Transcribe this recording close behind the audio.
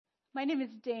My name is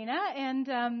Dana, and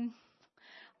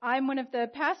I'm one of the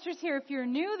pastors here. If you're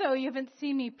new, though, you haven't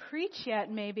seen me preach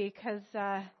yet, maybe, because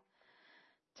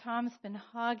Tom's been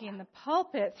hogging the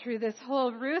pulpit through this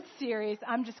whole Ruth series.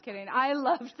 I'm just kidding. I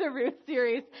loved the Ruth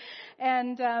series,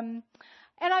 and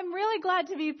I'm really glad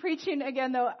to be preaching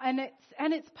again, though. And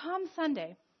it's Palm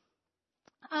Sunday.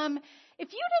 If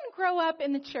you didn't grow up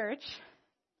in the church,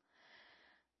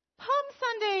 Palm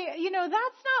Sunday,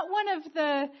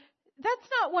 that's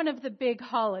not one of the big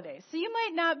holidays. So you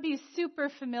might not be super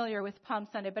familiar with Palm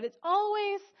Sunday, but it's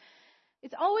always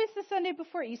the Sunday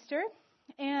before Easter,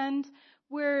 and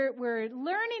we're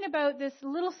learning about this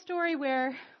little story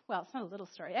where, well, it's not a little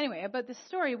story, anyway, about this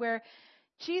story where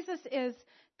Jesus is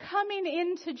coming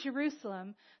into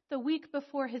Jerusalem the week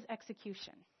before his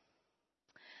execution.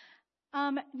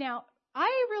 Now,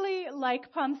 I really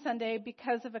like Palm Sunday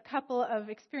because of a couple of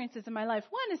experiences in my life.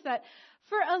 One is that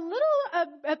for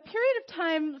a period of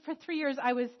time, for 3 years,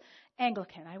 I was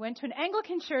Anglican. I went to an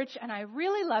Anglican church, and I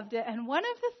really loved it. And one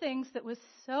of the things that was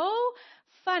so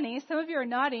funny, some of you are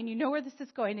nodding, you know where this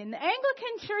is going. In the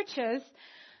Anglican churches,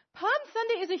 Palm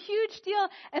Sunday is a huge deal,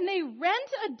 and they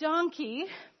rent a donkey,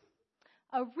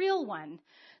 a real one.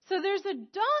 So there's a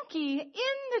donkey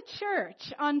in the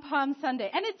church on Palm Sunday,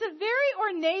 and it's a very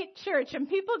ornate church, and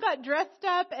people got dressed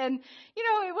up, and,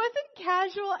 it wasn't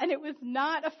casual, and it was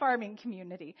not a farming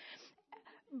community.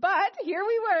 But here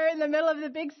we were in the middle of the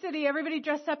big city, everybody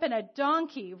dressed up in a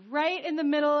donkey, right in the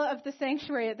middle of the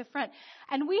sanctuary at the front.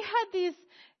 And we had these,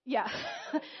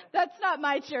 that's not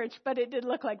my church, but it did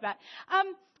look like that.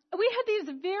 We had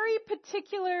these very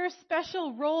particular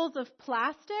special rolls of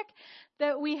plastic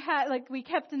that we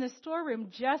kept in the storeroom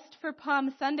just for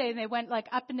Palm Sunday, and they went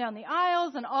up and down the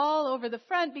aisles and all over the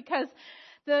front because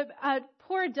the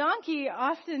poor donkey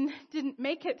often didn't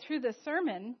make it through the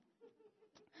sermon.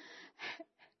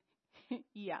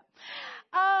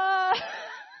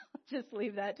 Just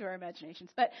leave that to our imaginations.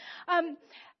 But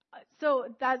so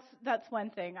that's one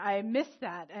thing. I miss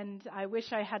that, and I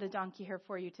wish I had a donkey here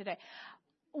for you today.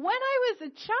 When I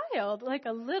was a child, like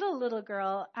a little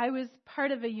girl, I was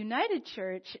part of a United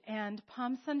Church, and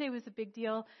Palm Sunday was a big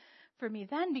deal for me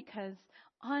then because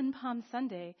on Palm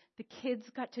Sunday, the kids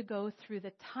got to go through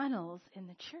the tunnels in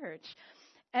the church.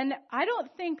 And I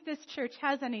don't think this church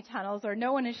has any tunnels, or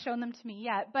no one has shown them to me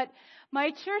yet, but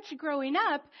my church growing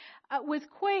up was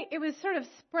sort of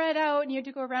spread out, and you had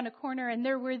to go around a corner, and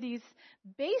there were these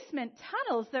basement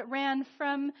tunnels that ran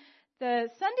from the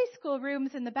Sunday school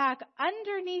rooms in the back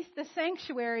underneath the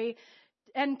sanctuary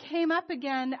and came up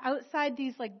again outside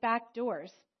these back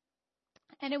doors.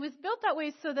 And it was built that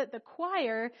way so that the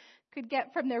choir could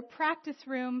get from their practice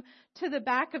room to the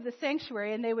back of the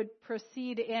sanctuary, and they would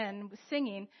proceed in with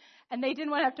singing, and they didn't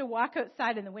want to have to walk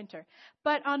outside in the winter.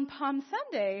 But on Palm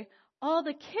Sunday, all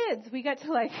the kids, we got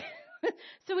to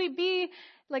so we'd be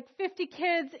 50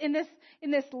 kids in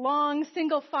this long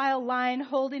single file line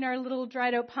holding our little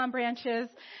dried out palm branches,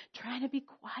 trying to be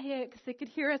quiet because they could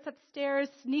hear us upstairs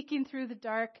sneaking through the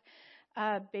dark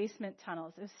basement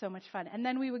tunnels. It was so much fun. And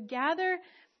then we would gather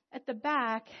at the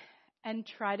back and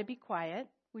try to be quiet,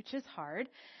 which is hard.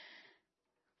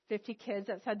 50 kids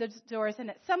outside the doors.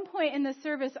 And at some point in the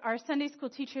service, our Sunday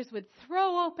school teachers would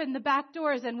throw open the back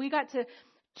doors, and we got to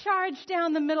charge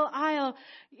down the middle aisle,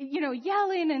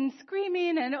 yelling and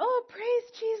screaming and, oh,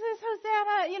 praise Jesus,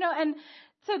 Hosanna, and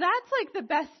so that's the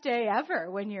best day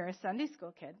ever when you're a Sunday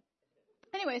school kid.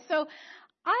 Anyway, so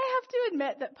I have to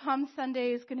admit that Palm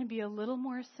Sunday is going to be a little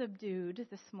more subdued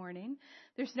this morning.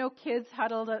 There's no kids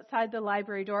huddled outside the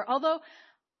library door, although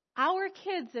our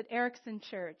kids at Erickson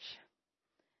Church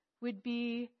would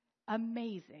be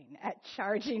amazing at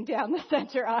charging down the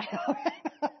center aisle.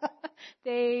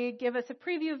 They give us a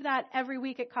preview of that every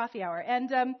week at coffee hour. And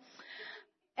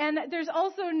there's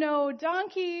also no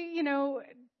donkey,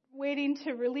 waiting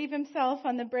to relieve himself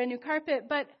on the brand new carpet,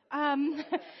 but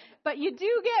you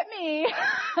do get me.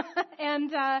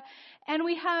 And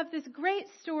we have this great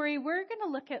story. We're going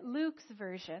to look at Luke's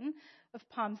version of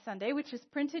Palm Sunday, which is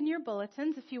printed in your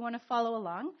bulletins if you want to follow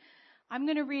along. I'm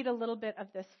going to read a little bit of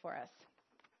this for us.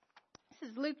 This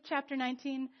is Luke chapter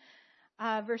 19,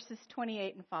 verses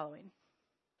 28 and following.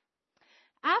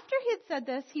 After he had said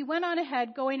this, he went on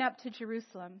ahead, going up to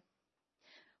Jerusalem.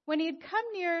 When he had come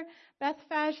near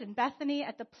Bethphage and Bethany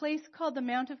at the place called the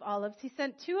Mount of Olives, he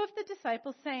sent 2 of the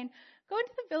disciples, saying, "Go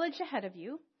into the village ahead of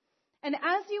you, and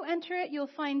as you enter it, you'll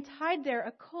find tied there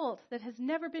a colt that has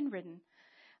never been ridden.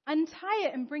 Untie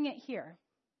it and bring it here.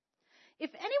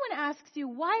 If anyone asks you,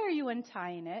 'Why are you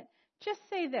untying it?' just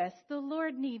say this, 'The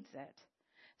Lord needs it.'"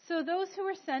 So those who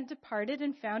were sent departed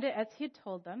and found it as he had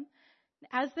told them.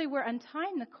 As they were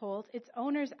untying the colt, its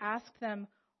owners asked them,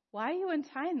 "Why are you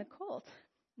untying the colt?"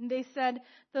 And they said,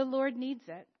 "The Lord needs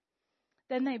it."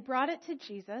 Then they brought it to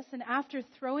Jesus, and after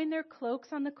throwing their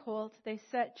cloaks on the colt, they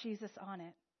set Jesus on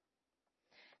it.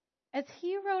 As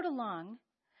he rode along,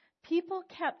 people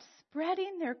kept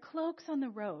spreading their cloaks on the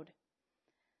road.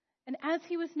 And as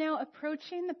he was now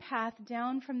approaching the path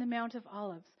down from the Mount of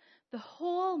Olives, the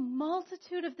whole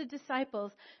multitude of the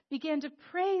disciples began to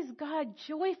praise God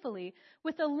joyfully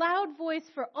with a loud voice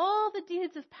for all the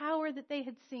deeds of power that they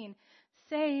had seen,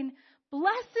 saying,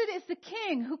 "Blessed is the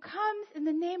King who comes in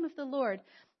the name of the Lord,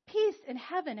 peace in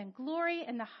heaven and glory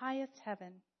in the highest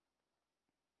heaven."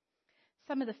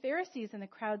 Some of the Pharisees in the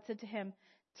crowd said to him,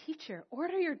 "Teacher,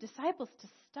 order your disciples to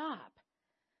stop."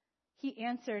 He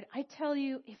answered, "I tell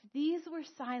you, if these were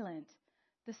silent,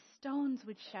 the stones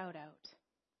would shout out."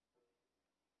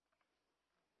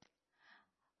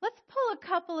 Let's pull a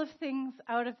couple of things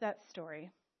out of that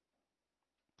story.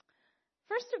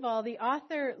 First of all, the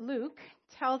author Luke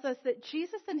tells us that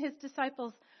Jesus and his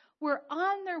disciples were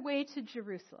on their way to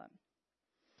Jerusalem.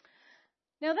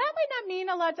 Now, that might not mean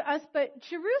a lot to us, but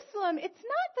Jerusalem, it's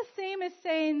not the same as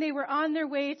saying they were on their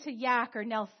way to Yak or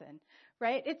Nelson,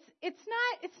 right? It's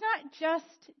not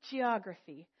just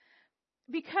geography.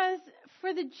 Because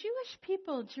for the Jewish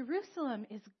people, Jerusalem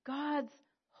is God's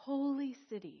holy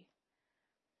city.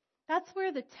 That's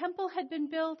where the temple had been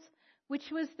built,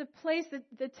 which was the place that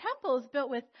the temple is built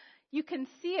with. You can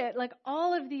see it like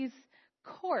all of these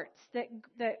courts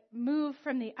that move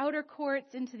from the outer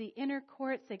courts into the inner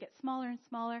courts. They get smaller and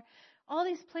smaller. All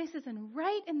these places, and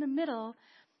right in the middle,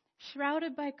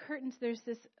 shrouded by curtains, there's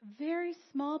this very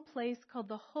small place called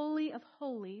the Holy of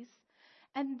Holies.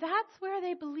 And that's where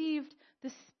they believed the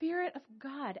Spirit of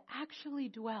God actually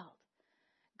dwelled.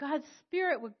 God's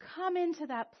Spirit would come into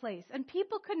that place. And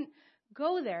people couldn't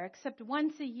go there except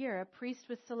once a year. A priest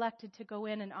was selected to go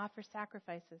in and offer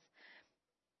sacrifices.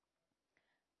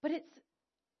 But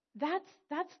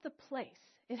that's the place.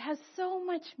 It has so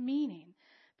much meaning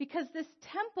because this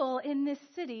temple in this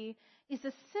city is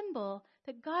a symbol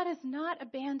that God has not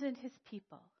abandoned his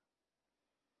people.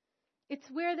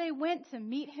 It's where they went to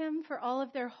meet him for all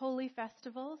of their holy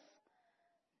festivals.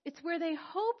 It's where they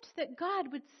hoped that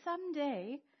God would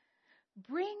someday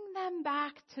bring them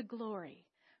back to glory,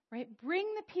 right? Bring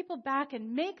the people back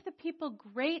and make the people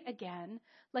great again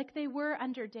like they were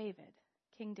under David,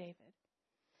 King David.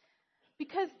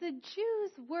 Because the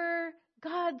Jews were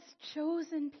God's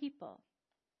chosen people.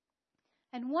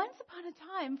 And once upon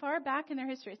a time, far back in their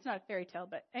history, it's not a fairy tale,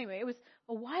 but anyway, it was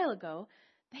a while ago,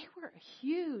 they were a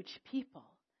huge people.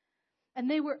 And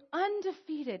they were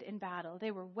undefeated in battle.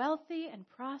 They were wealthy and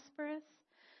prosperous,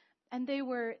 and they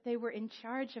were in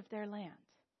charge of their land.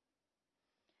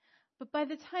 But by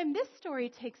the time this story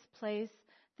takes place,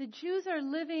 the Jews are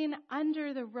living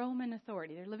under the Roman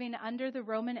authority. They're living under the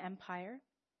Roman Empire.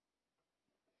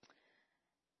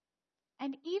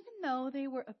 And even though they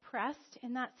were oppressed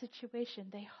in that situation,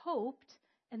 they hoped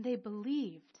and they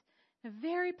believed in a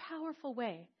very powerful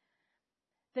way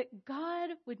that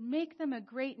God would make them a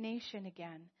great nation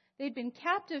again. They'd been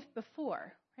captive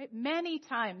before, right? Many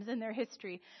times in their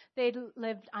history, they'd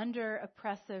lived under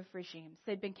oppressive regimes.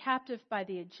 They'd been captive by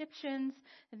the Egyptians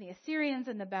and the Assyrians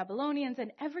and the Babylonians,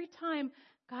 and every time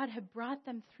God had brought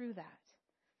them through that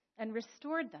and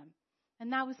restored them.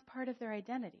 And that was part of their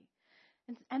identity.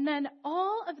 And then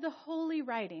all of the holy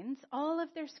writings, all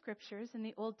of their scriptures in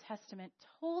the Old Testament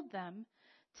told them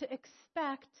to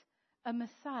expect a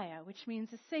Messiah, which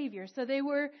means a Savior. So they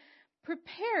were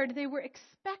prepared, they were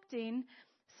expecting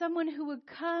someone who would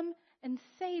come and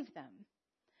save them.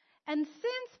 And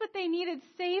since what they needed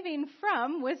saving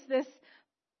from was this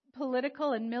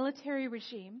political and military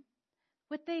regime,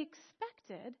 what they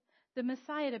expected the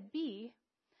Messiah to be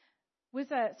was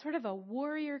a sort of a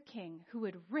warrior king who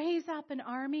would raise up an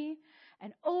army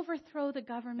and overthrow the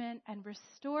government and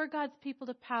restore God's people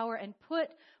to power and put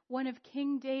one of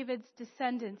King David's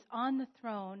descendants on the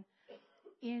throne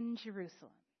in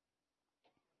Jerusalem.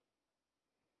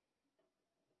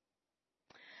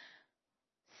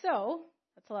 So,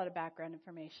 that's a lot of background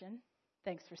information.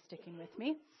 Thanks for sticking with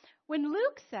me. When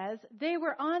Luke says they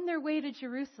were on their way to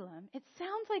Jerusalem, it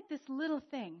sounds like this little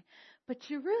thing. But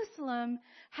Jerusalem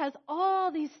has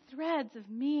all these threads of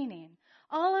meaning,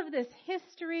 all of this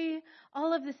history,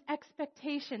 all of this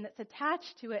expectation that's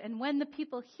attached to it. And when the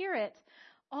people hear it,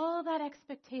 all that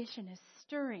expectation is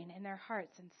stirring in their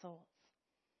hearts and souls.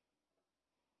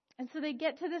 And so they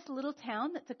get to this little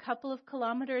town that's a couple of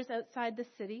kilometers outside the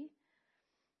city.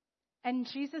 And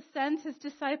Jesus sends his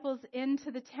disciples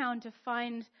into the town to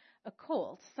find a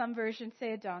colt. Some versions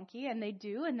say a donkey, and they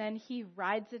do, and then he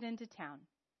rides it into town.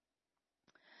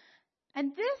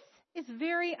 And this is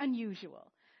very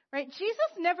unusual, right?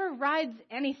 Jesus never rides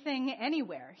anything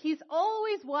anywhere. He's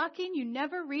always walking. You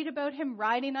never read about him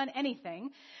riding on anything.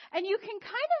 And you can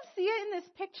kind of see it in this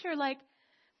picture, like,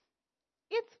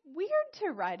 it's weird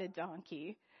to ride a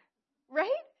donkey, right?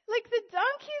 Like, the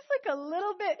donkey's like a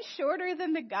little bit shorter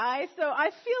than the guy, so I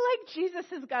feel like Jesus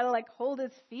has got to like hold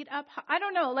his feet up. I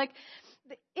don't know, like,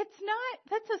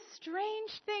 that's a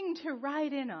strange thing to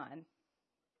ride in on.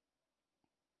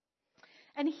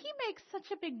 And he makes such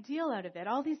a big deal out of it.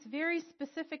 All these very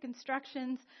specific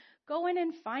instructions, go in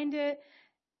and find it,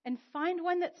 and find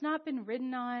one that's not been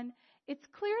ridden on. It's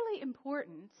clearly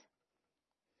important.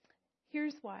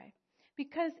 Here's why.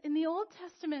 Because in the Old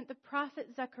Testament, the prophet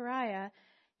Zechariah,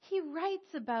 he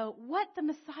writes about what the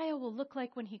Messiah will look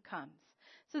like when he comes.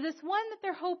 So this one that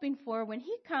they're hoping for, when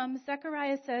he comes,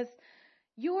 Zechariah says,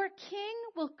 "Your king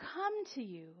will come to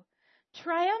you.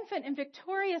 Triumphant and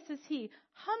victorious is he,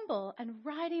 humble and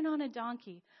riding on a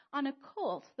donkey, on a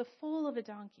colt, the foal of a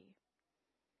donkey."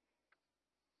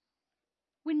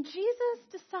 When Jesus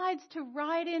decides to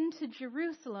ride into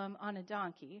Jerusalem on a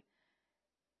donkey,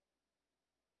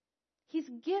 he's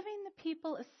giving the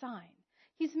people a sign.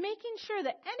 He's making sure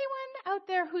that anyone out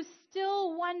there who's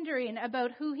still wondering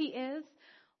about who he is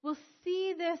will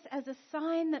see this as a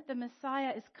sign that the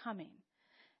Messiah is coming.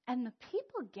 And the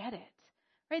people get it,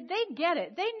 right? They get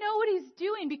it. They know what he's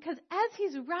doing, because as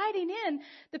he's riding in,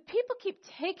 the people keep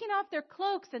taking off their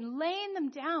cloaks and laying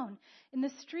them down in the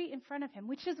street in front of him,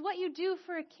 which is what you do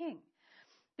for a king.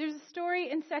 There's a story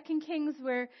in 2 Kings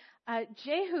where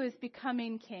Jehu is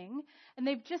becoming king, and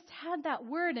they've just had that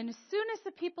word, and as soon as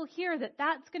the people hear that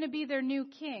that's going to be their new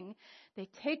king, they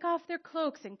take off their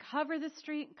cloaks and cover the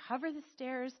street and cover the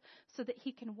stairs so that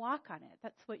he can walk on it.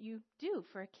 That's what you do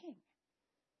for a king.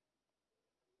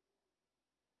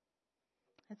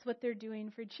 That's what they're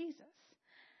doing for Jesus.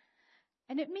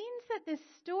 And it means that this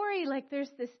story, like,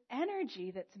 there's this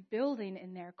energy that's building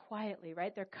in there quietly,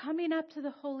 right? They're coming up to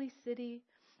the holy city,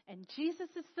 and Jesus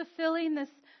is fulfilling this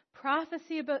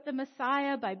prophecy about the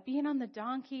Messiah by being on the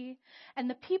donkey. And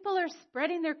the people are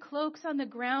spreading their cloaks on the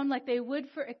ground like they would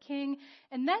for a king.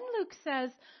 And then Luke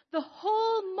says, the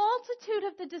whole multitude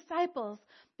of the disciples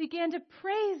began to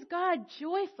praise God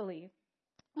joyfully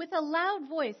with a loud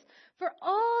voice for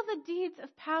all the deeds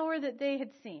of power that they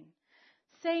had seen,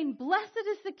 saying, "Blessed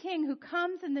is the King who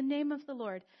comes in the name of the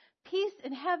Lord, peace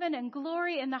in heaven and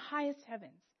glory in the highest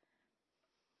heavens."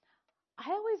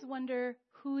 I always wonder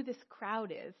who this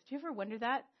crowd is. Do you ever wonder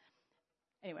that?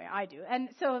 Anyway, I do.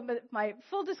 And so my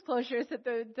full disclosure is that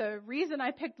the reason I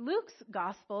picked Luke's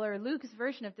gospel, or Luke's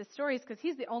version of this story, is because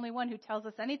he's the only one who tells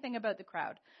us anything about the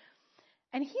crowd.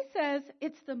 And he says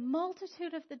it's the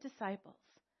multitude of the disciples.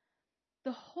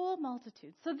 The whole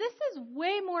multitude. So this is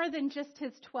way more than just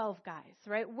his 12 guys,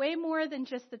 right? Way more than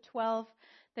just the 12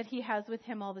 that he has with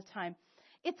him all the time.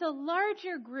 It's a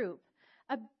larger group,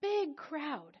 a big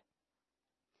crowd.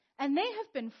 And they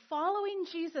have been following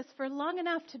Jesus for long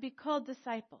enough to be called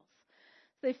disciples.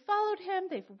 They've followed him,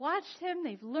 they've watched him,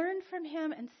 they've learned from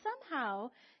him, and somehow,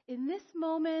 in this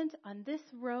moment, on this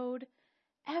road,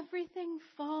 everything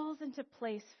falls into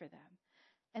place for them.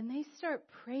 And they start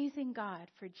praising God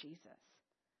for Jesus.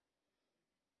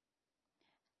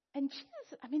 And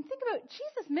think about,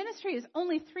 Jesus' ministry is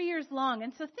only 3 years long.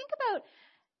 And so think about,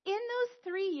 in those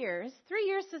 3 years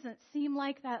doesn't seem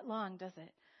like that long, does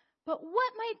it? But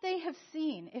what might they have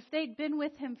seen if they'd been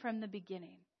with him from the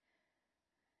beginning?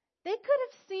 They could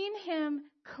have seen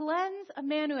him cleanse a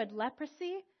man who had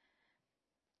leprosy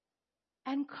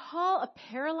and call a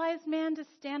paralyzed man to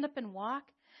stand up and walk,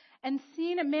 and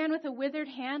seen a man with a withered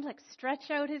hand like stretch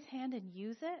out his hand and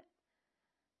use it.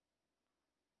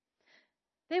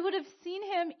 They would have seen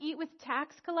him eat with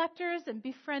tax collectors and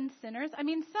befriend sinners. Some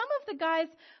of the guys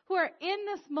who are in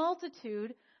this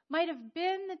multitude might have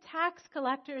been the tax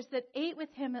collectors that ate with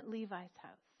him at Levi's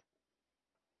house.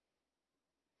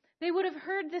 They would have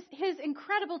heard his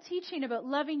incredible teaching about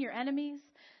loving your enemies.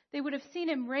 They would have seen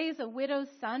him raise a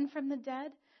widow's son from the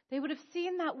dead. They would have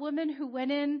seen that woman who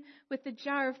went in with the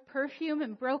jar of perfume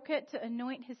and broke it to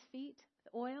anoint his feet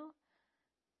with oil.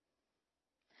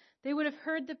 They would have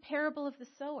heard the parable of the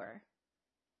sower.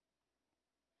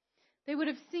 They would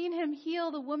have seen him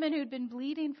heal the woman who'd been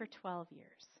bleeding for 12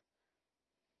 years.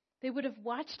 They would have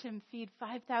watched him feed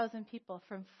 5,000 people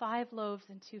from 5 loaves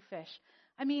and 2 fish.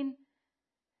 Some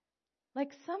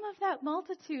of that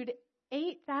multitude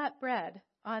ate that bread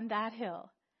on that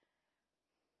hill.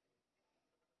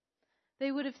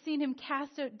 They would have seen him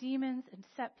cast out demons and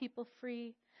set people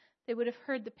free. They would have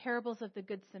heard the parables of the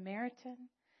Good Samaritan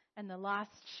and the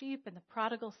lost sheep and the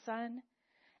prodigal son.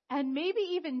 And maybe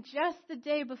even just the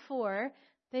day before,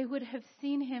 they would have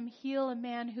seen him heal a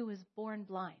man who was born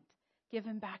blind, give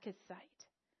him back his sight.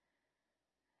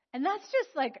 And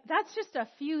that's just a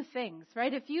few things,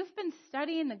 right? If you've been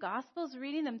studying the Gospels,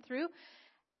 reading them through,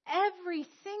 every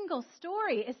single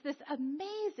story is this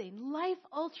amazing,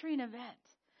 life-altering event.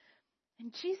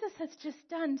 And Jesus has just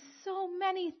done so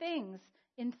many things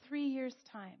in 3 years'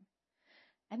 time.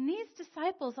 And these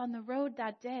disciples on the road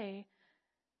that day,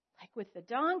 like with the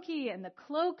donkey and the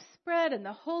cloak spread and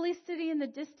the holy city in the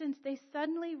distance, they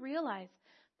suddenly realize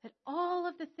that all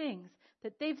of the things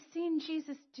that they've seen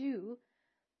Jesus do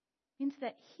means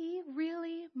that he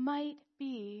really might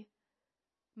be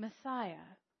Messiah.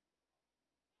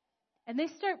 And they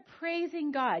start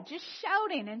praising God, just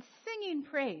shouting and singing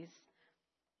praise.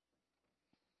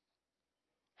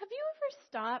 Have you ever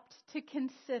stopped to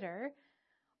consider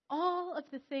all of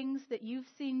the things that you've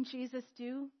seen Jesus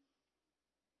do?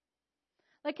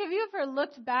 Like, have you ever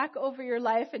looked back over your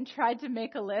life and tried to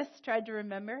make a list, tried to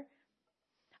remember?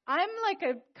 I'm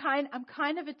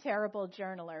kind of a terrible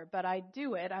journaler, but I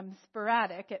do it. I'm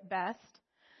sporadic at best.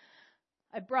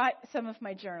 I brought some of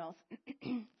my journals.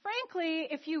 Frankly,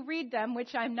 if you read them,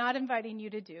 which I'm not inviting you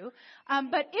to do,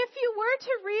 but if you were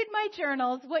to read my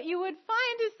journals, what you would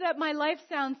find is that my life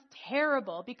sounds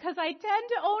terrible because I tend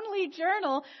to only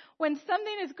journal when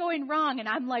something is going wrong and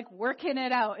I'm like working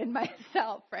it out in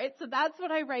myself, right? So that's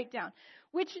what I write down,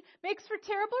 which makes for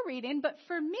terrible reading. But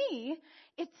for me,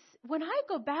 it's when I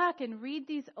go back and read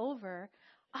these over,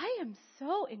 I am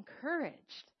so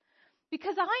encouraged.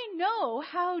 Because I know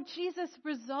how Jesus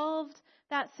resolved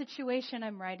that situation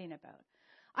I'm writing about.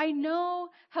 I know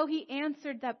how he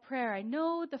answered that prayer. I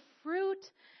know the fruit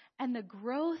and the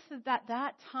growth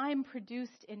that time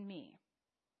produced in me.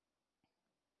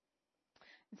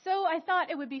 So I thought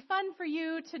it would be fun for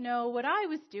you to know what I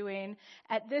was doing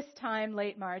at this time,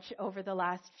 late March, over the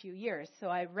last few years. So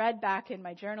I read back in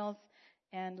my journals.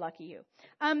 And lucky you.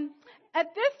 At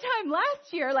this time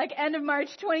last year, like end of March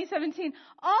 2017,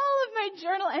 all of my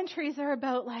journal entries are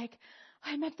about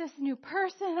I met this new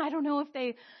person. I don't know if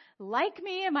they like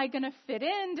me. Am I going to fit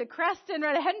in to Creston?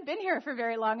 Right? I hadn't been here for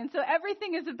very long. And so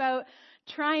everything is about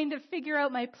trying to figure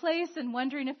out my place and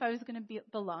wondering if I was going to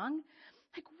belong.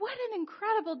 Like, what an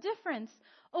incredible difference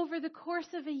over the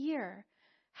course of a year.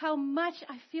 How much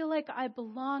I feel like I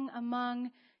belong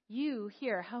among you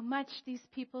here, how much these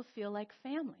people feel like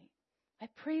family. I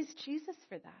praise Jesus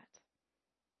for that.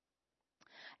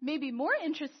 Maybe more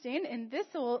interesting in this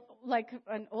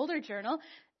an older journal,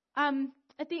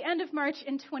 at the end of March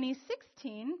in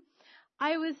 2016,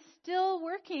 I was still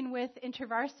working with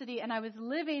InterVarsity and I was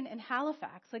living in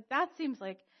Halifax. Like, that seems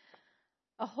like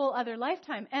a whole other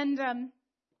lifetime. And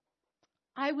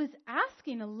I was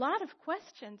asking a lot of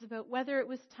questions about whether it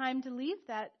was time to leave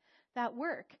that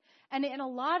work. And in a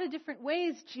lot of different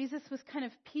ways, Jesus was kind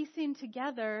of piecing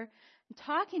together and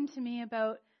talking to me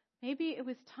about maybe it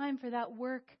was time for that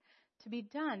work to be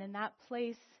done and that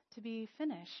place to be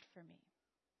finished for me.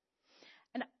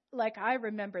 And I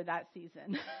remember that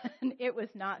season, and it was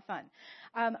not fun.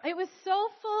 It was so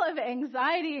full of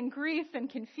anxiety and grief and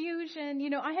confusion.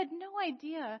 I had no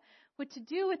idea what to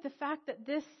do with the fact that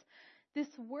this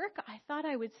work I thought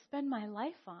I would spend my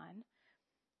life on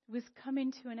was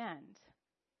coming to an end.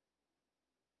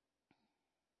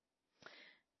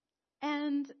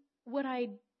 And what I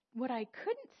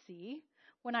couldn't see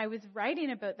when I was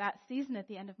writing about that season at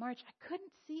the end of March, I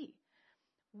couldn't see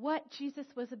what Jesus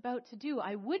was about to do.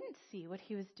 I wouldn't see what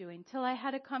he was doing till I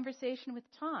had a conversation with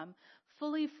Tom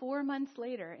fully 4 months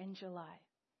later in July.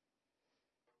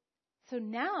 So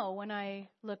now when I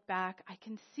look back, I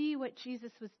can see what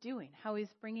Jesus was doing, how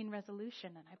he's bringing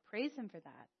resolution, and I praise him for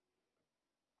that.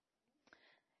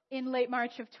 In late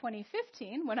March of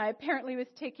 2015, when I apparently was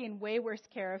taking way worse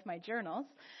care of my journals,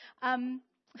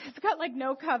 it's got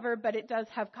no cover, but it does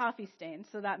have coffee stains,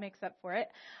 so that makes up for it.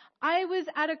 I was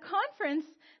at a conference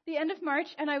the end of March,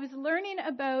 and I was learning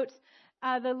about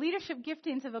the leadership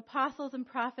giftings of apostles and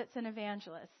prophets and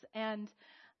evangelists, and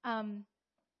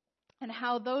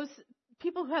how those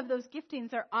people who have those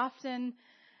giftings are often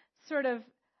sort of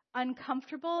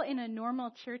uncomfortable in a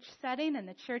normal church setting, and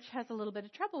the church has a little bit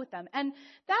of trouble with them. And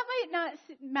that might not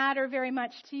matter very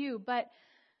much to you, but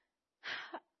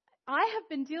I have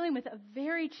been dealing with a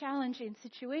very challenging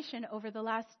situation over the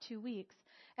last 2 weeks,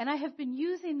 and I have been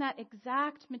using that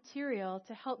exact material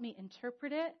to help me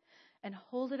interpret it and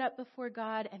hold it up before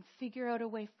God and figure out a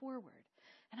way forward.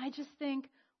 And I just think,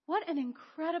 what an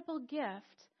incredible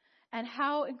gift And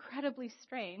how incredibly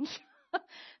strange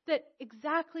that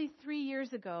exactly 3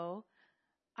 years ago,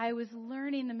 I was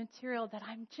learning the material that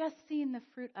I'm just seeing the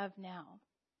fruit of now.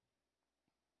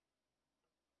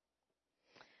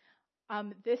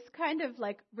 This kind of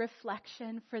like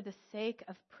reflection for the sake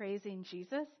of praising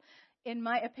Jesus, in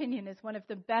my opinion, is one of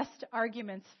the best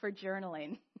arguments for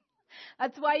journaling.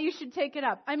 That's why you should take it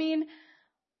up. I mean,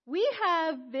 we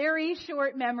have very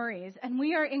short memories, and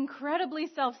we are incredibly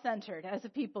self-centered as a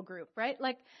people group, right?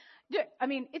 Like, I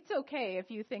mean, it's okay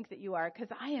if you think that you are,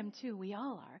 because I am too. We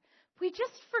all are. We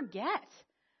just forget.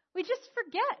 We just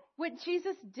forget what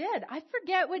Jesus did. I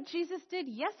forget what Jesus did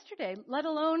yesterday, let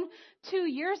alone 2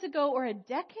 years ago or a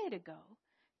decade ago.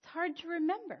 It's hard to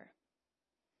remember.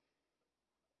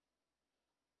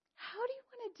 How do you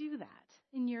want to do that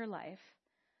in your life?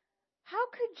 How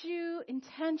could you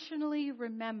intentionally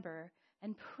remember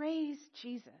and praise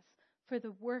Jesus for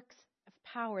the works of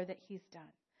power that he's done?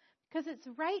 Because it's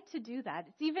right to do that.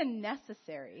 It's even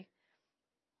necessary.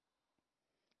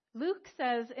 Luke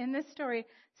says in this story,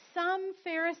 some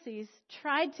Pharisees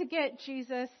tried to get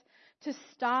Jesus to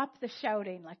stop the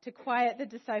shouting, like to quiet the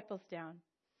disciples down.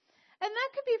 And that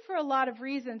could be for a lot of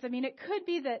reasons. I mean, it could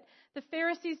be that the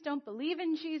Pharisees don't believe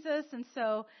in Jesus, and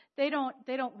so they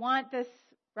don't want this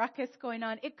ruckus going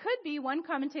on. It could be, one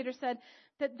commentator said,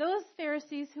 that those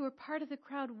Pharisees who were part of the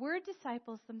crowd were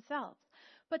disciples themselves.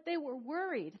 But they were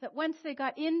worried that once they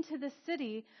got into the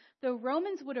city, the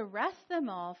Romans would arrest them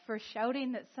all for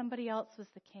shouting that somebody else was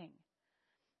the king.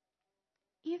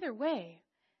 Either way,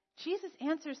 Jesus'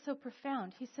 answer is so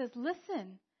profound. He says,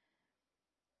 listen,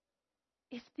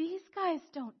 if these guys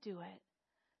don't do it,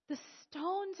 the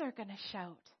stones are going to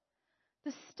shout.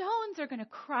 The stones are going to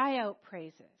cry out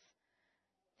praises.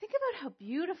 Think about how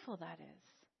beautiful that is.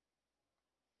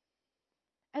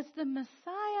 As the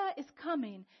Messiah is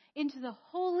coming into the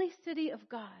holy city of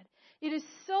God, it is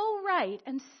so right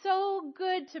and so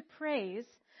good to praise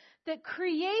that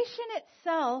creation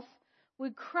itself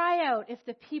would cry out if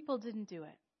the people didn't do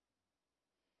it.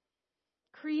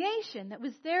 Creation that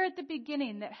was there at the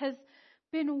beginning, that has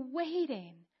been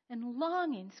waiting and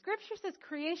longing. Scripture says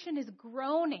creation is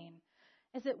groaning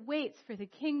as it waits for the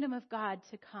kingdom of God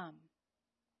to come.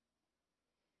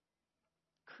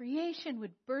 Creation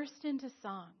would burst into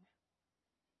song.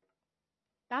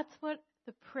 That's what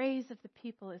the praise of the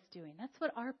people is doing. That's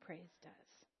what our praise does.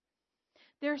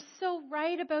 They're so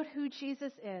right about who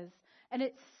Jesus is, and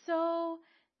it's so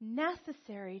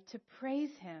necessary to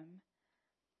praise him.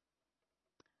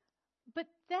 But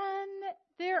then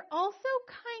they're also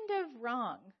kind of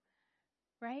wrong,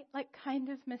 right? Like kind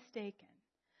of mistaken.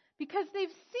 Because they've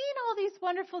seen all these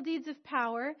wonderful deeds of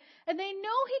power, and they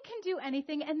know he can do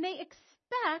anything, and they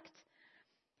expect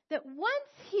that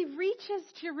once he reaches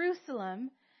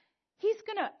Jerusalem, he's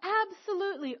going to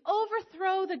absolutely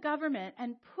overthrow the government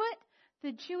and put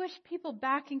the Jewish people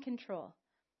back in control.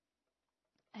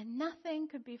 And nothing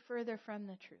could be further from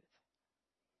the truth.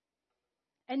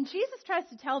 And Jesus tries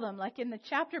to tell them, like in the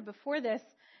chapter before this,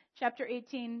 chapter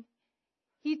 18,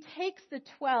 he takes the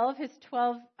 12, his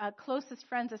 12 closest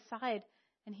friends aside,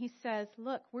 and he says,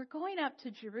 look, we're going up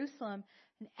to Jerusalem,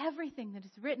 and everything that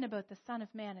is written about the Son of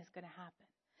Man is going to happen.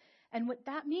 And what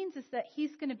that means is that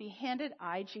he's going to be handed,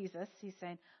 Jesus, he's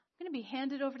saying, I'm going to be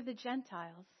handed over to the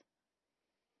Gentiles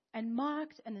and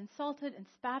mocked and insulted and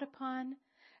spat upon.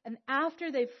 And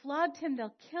after they've flogged him,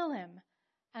 they'll kill him.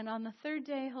 And on the third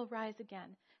day, he'll rise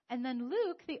again. And then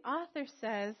Luke, the author,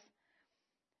 says,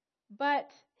 but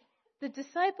the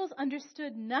disciples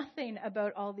understood nothing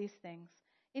about all these things.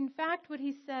 In fact, what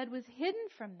he said was hidden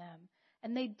from them,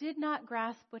 and they did not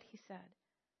grasp what he said.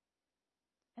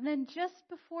 And then just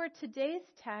before today's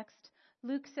text,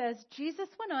 Luke says, Jesus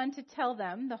went on to tell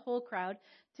them, the whole crowd,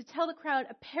 to tell the crowd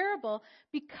a parable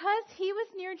because he was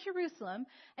near Jerusalem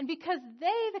and because they,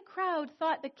 the crowd,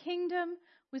 thought the kingdom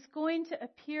was going to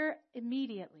appear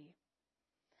immediately.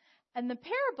 And the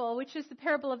parable, which is the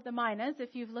parable of the minas,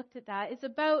 if you've looked at that, it's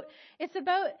about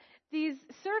these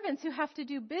servants who have to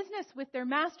do business with their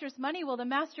master's money while the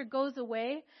master goes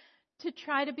away to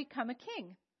try to become a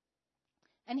king.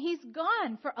 And he's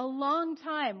gone for a long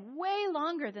time, way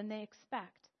longer than they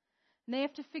expect. And they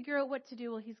have to figure out what to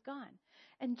do while he's gone.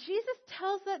 And Jesus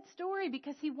tells that story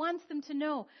because he wants them to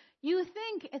know, you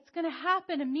think it's going to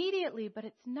happen immediately, but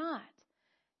it's not.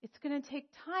 It's going to take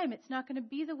time. It's not going to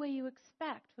be the way you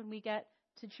expect when we get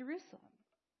to Jerusalem.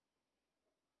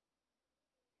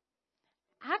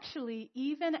 Actually,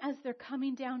 even as they're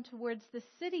coming down towards the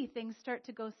city, things start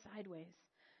to go sideways.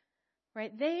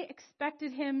 Right? They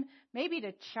expected him maybe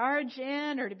to charge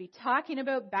in or to be talking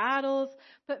about battles.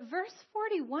 But verse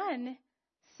 41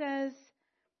 says,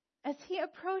 As he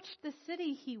approached the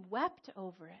city, he wept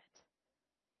over it.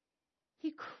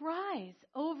 He cries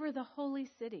over the holy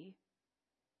city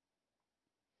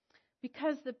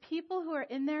because the people who are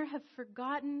in there have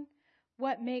forgotten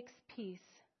what makes peace.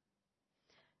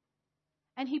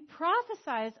 And he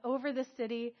prophesies over the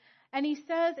city, and he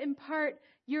says in part,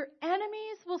 your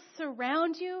enemies will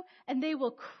surround you and they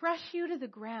will crush you to the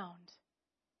ground.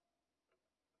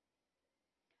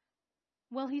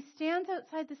 Well, he stands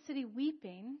outside the city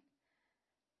weeping,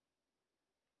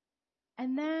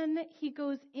 and then he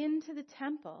goes into the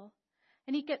temple,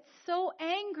 and he gets so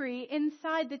angry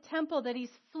inside the temple that he's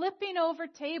flipping over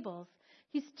tables.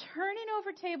 He's turning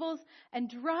over tables and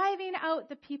driving out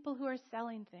the people who are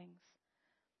selling things.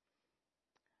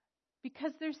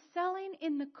 Because they're selling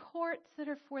in the courts that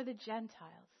are for the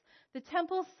Gentiles. The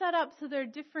temple's set up so there are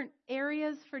different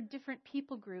areas for different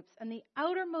people groups, and the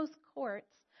outermost courts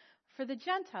for the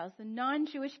Gentiles, the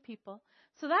non-Jewish people.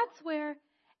 So that's where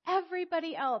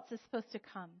everybody else is supposed to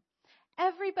come.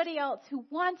 Everybody else who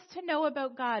wants to know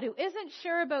about God, who isn't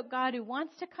sure about God, who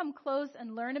wants to come close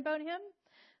and learn about Him,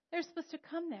 they're supposed to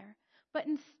come there. But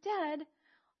instead,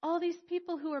 all these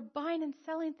people who are buying and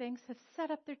selling things have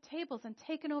set up their tables and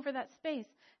taken over that space,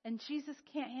 and Jesus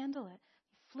can't handle it.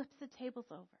 He flips the tables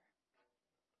over.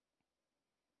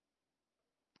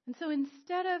 And so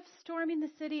instead of storming the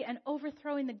city and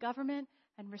overthrowing the government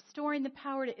and restoring the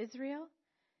power to Israel,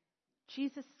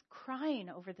 Jesus is crying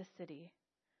over the city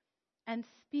and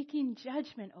speaking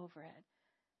judgment over it,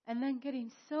 and then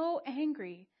getting so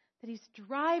angry that he's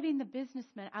driving the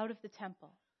businessmen out of the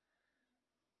temple.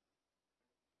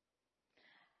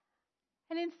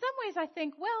 And in some ways I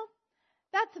think, well,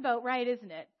 that's about right,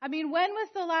 isn't it? I mean, when was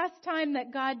the last time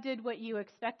that God did what you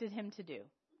expected Him to do?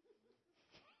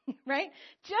 Right?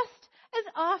 Just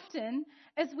as often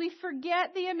as we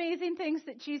forget the amazing things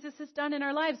that Jesus has done in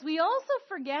our lives, we also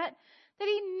forget that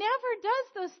He never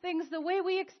does those things the way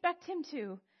we expect Him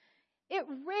to. It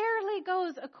rarely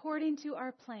goes according to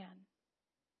our plan.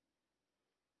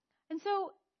 And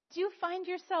so, do you find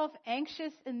yourself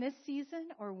anxious in this season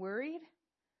or worried?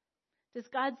 Does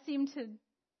God seem to,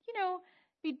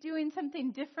 be doing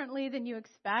something differently than you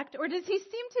expect? Or does He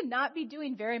seem to not be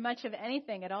doing very much of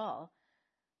anything at all?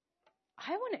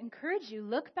 I want to encourage you,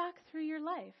 look back through your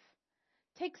life.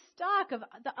 Take stock of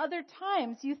the other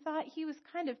times you thought He was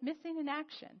kind of missing in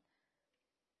action.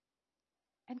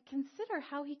 And consider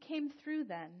how He came through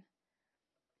then.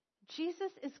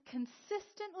 Jesus is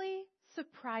consistently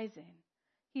surprising.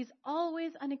 He's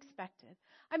always unexpected.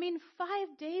 5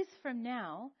 days from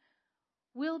now,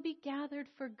 we'll be gathered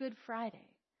for Good Friday.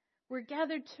 We're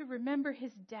gathered to remember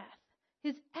His death,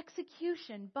 His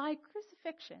execution by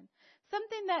crucifixion.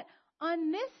 Something that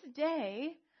on this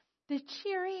day, the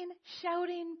cheering,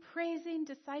 shouting, praising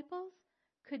disciples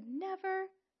could never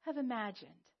have imagined.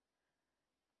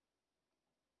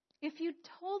 If you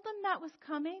told them that was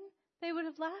coming, they would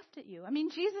have laughed at you.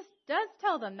 Jesus does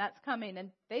tell them that's coming, and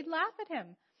they'd laugh at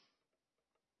Him.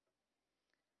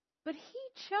 But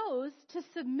He chose to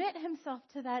submit Himself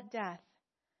to that death.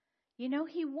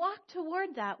 He walked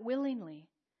toward that willingly.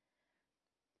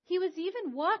 He was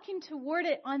even walking toward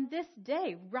it on this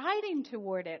day, riding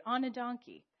toward it on a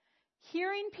donkey,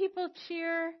 hearing people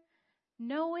cheer,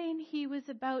 knowing He was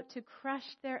about to crush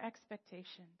their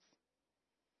expectations.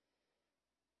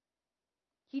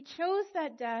 He chose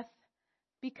that death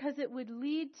because it would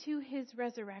lead to His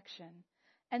resurrection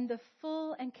and the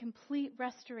full and complete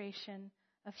restoration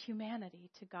of humanity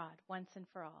to God once and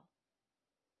for all.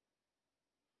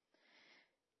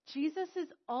 Jesus is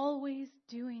always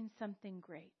doing something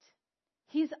great.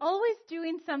 He's always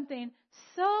doing something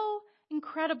so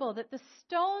incredible that the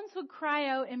stones would cry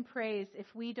out in praise if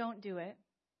we don't do it.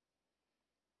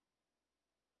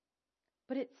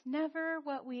 But it's never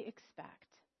what we expect.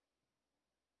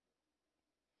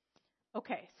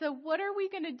 Okay, so what are we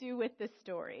going to do with this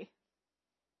story?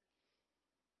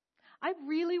 I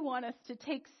really want us to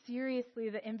take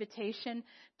seriously the invitation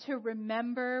to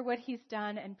remember what He's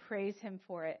done and praise Him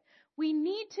for it. We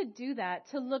need to do that,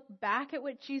 to look back at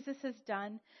what Jesus has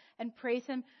done and praise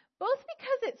Him, both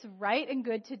because it's right and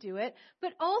good to do it,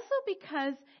 but also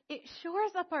because it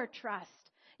shores up our trust.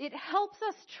 It helps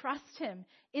us trust Him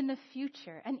in the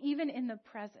future and even in the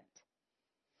present.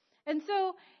 And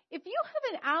so, if you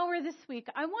have an hour this week,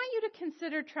 I want you to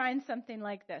consider trying something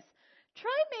like this.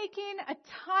 Try making a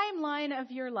timeline of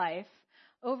your life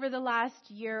over the last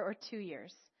year or 2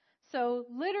 years. So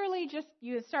literally just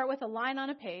you start with a line on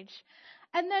a page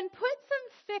and then put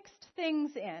some fixed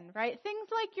things in, right? Things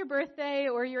like your birthday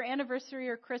or your anniversary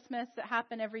or Christmas that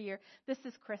happen every year. This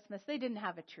is Christmas. They didn't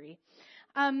have a tree.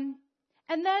 And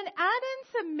And then add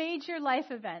in some major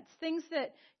life events, things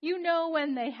that you know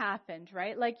when they happened,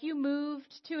 right? Like you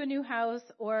moved to a new house,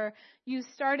 or you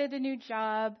started a new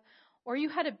job, or you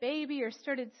had a baby or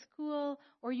started school,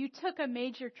 or you took a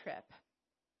major trip.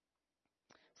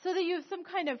 So that you have some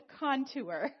kind of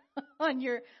contour on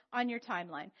your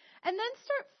timeline. And then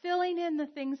start filling in the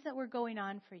things that were going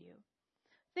on for you.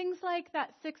 Things like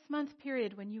that 6-month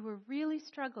period when you were really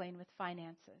struggling with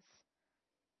finances.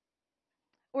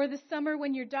 Or the summer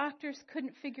when your doctors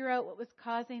couldn't figure out what was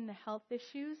causing the health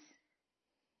issues.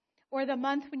 Or the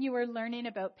month when you were learning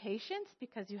about patience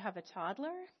because you have a toddler.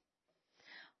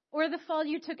 Or the fall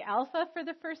you took Alpha for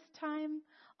the first time.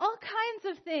 All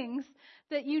kinds of things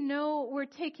that you know were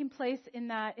taking place in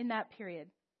that period.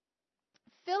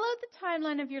 Fill out the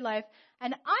timeline of your life,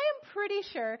 and I am pretty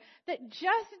sure that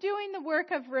just doing the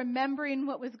work of remembering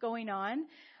what was going on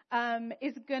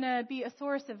is going to be a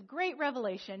source of great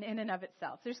revelation in and of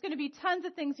itself. There's going to be tons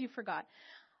of things you forgot.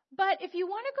 But if you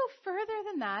want to go further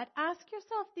than that, ask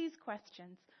yourself these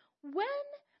questions. When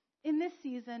in this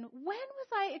season, when was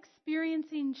I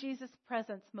experiencing Jesus'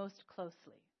 presence most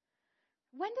closely?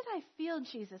 When did I feel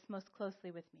Jesus most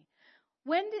closely with me?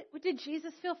 When did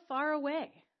Jesus feel far away?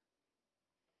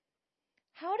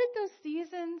 How did those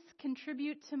seasons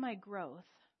contribute to my growth?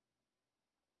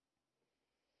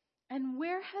 And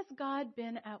where has God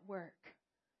been at work?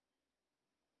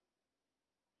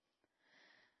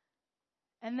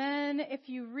 And then if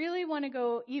you really want to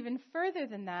go even further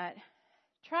than that,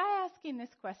 try asking this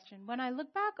question. When I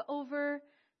look back over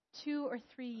 2 or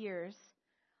 3 years,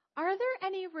 are there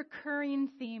any recurring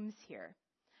themes here?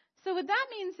 So what that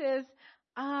means is,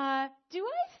 do I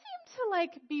seem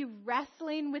to be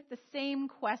wrestling with the same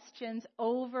questions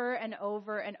over and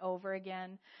over and over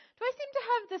again? Do I seem to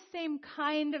have the same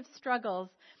kind of struggles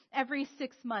every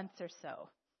 6 months or so?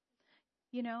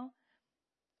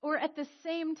 Or at the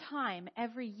same time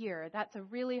every year, that's a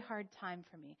really hard time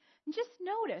for me. And just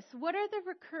notice, what are the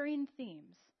recurring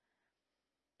themes?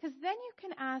 Because then you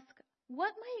can ask,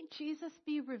 what might Jesus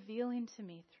be revealing to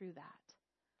me through that?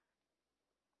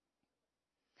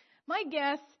 My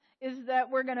guess is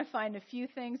that we're going to find a few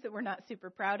things that we're not super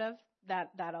proud of.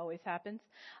 That always happens.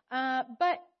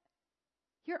 But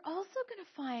you're also going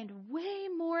to find way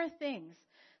more things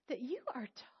that you are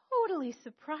totally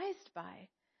surprised by.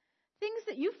 Things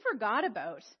that you forgot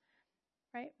about,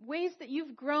 right? Ways that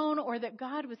you've grown or that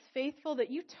God was faithful that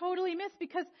you totally missed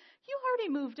because you already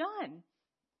moved on.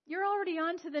 You're already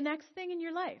on to the next thing in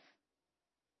your life.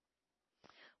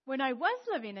 When I was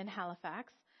living in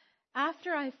Halifax,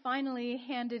 after I finally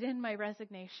handed in my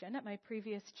resignation at my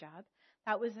previous job,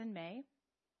 that was in May,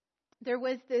 there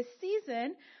was this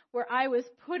season where I was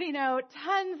putting out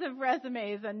tons of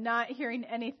resumes and not hearing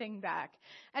anything back.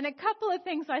 And a couple of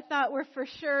things I thought were for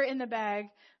sure in the bag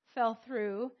fell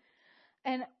through.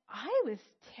 And I was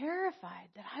terrified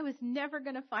that I was never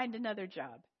going to find another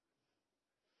job.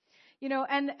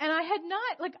 And I had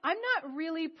not, I'm not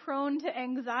really prone to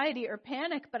anxiety or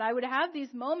panic, but I would have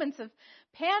these moments of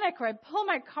panic where I'd pull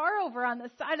my car over on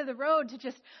the side of the road to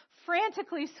just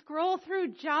frantically scroll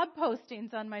through job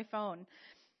postings on my phone.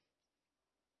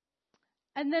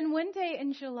 And then one day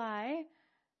in July,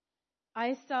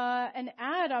 I saw an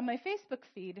ad on my Facebook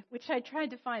feed, which I tried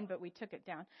to find, but we took it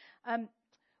down.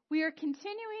 We are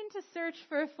continuing to search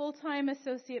for a full-time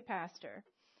associate pastor,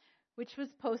 which was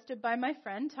posted by my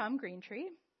friend Tom Greentree.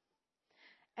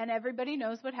 And everybody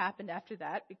knows what happened after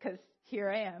that because here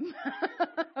I am.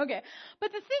 Okay.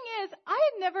 But the thing is, I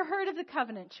had never heard of the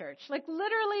Covenant Church,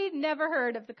 literally never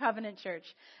heard of the Covenant Church.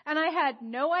 And I had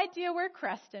no idea where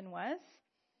Creston was.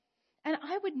 And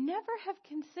I would never have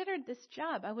considered this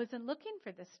job. I wasn't looking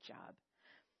for this job.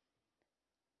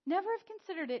 Never have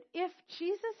considered it if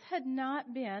Jesus had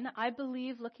not been, I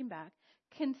believe, looking back,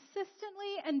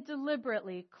 consistently and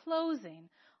deliberately closing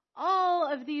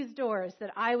all of these doors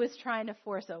that I was trying to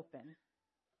force open.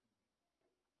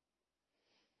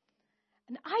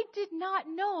 And I did not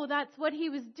know that's what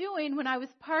he was doing when I was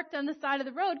parked on the side of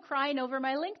the road crying over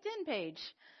my LinkedIn page.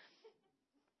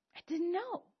 I didn't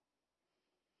know.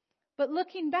 But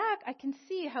looking back, I can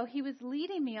see how he was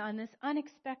leading me on this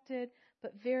unexpected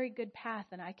but very good path,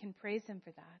 and I can praise him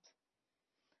for that.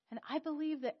 And I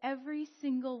believe that every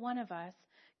single one of us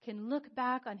can look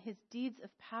back on his deeds of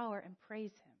power and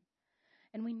praise him.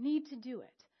 And we need to do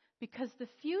it because the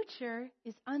future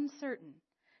is uncertain,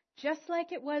 just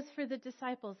like it was for the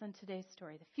disciples in today's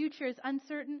story. The future is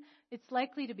uncertain. It's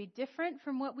likely to be different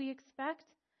from what we expect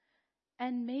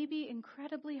and maybe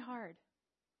incredibly hard.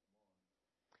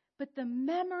 But the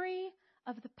memory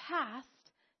of the past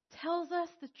tells us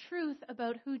the truth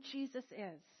about who Jesus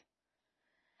is.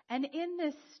 And in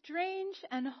this strange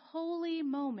and holy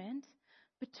moment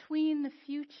between the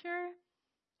future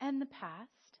and the past,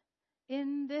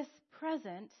 in this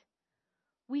present,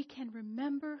 we can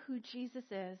remember who Jesus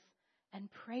is and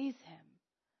praise him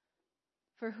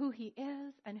for who he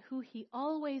is and who he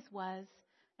always was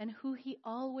and who he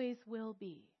always will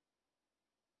be.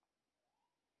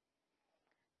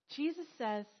 Jesus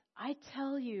says, I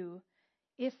tell you,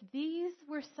 if these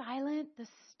were silent, the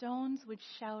stones would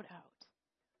shout out.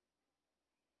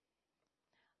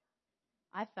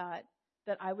 I thought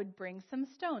that I would bring some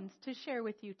stones to share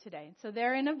with you today. So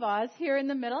they're in a vase here in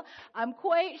the middle. I'm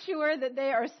quite sure that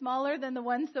they are smaller than the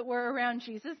ones that were around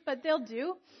Jesus, but they'll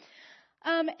do.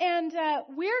 We're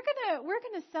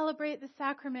gonna celebrate the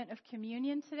sacrament of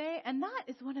communion today, and that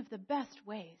is one of the best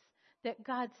ways that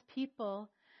God's people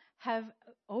have,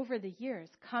 over the years,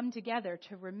 come together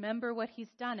to remember what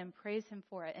he's done and praise him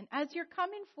for it. And as you're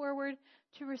coming forward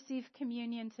to receive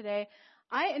communion today,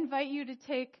 I invite you to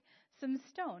take some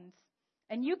stones.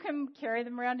 And you can carry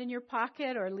them around in your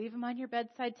pocket or leave them on your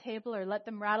bedside table or let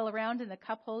them rattle around in the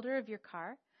cup holder of your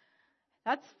car.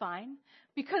 That's fine,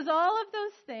 because all of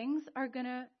those things are going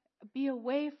to be a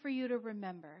way for you to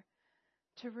remember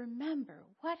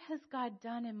what has God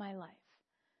done in my life,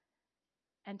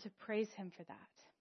 and to praise him for that.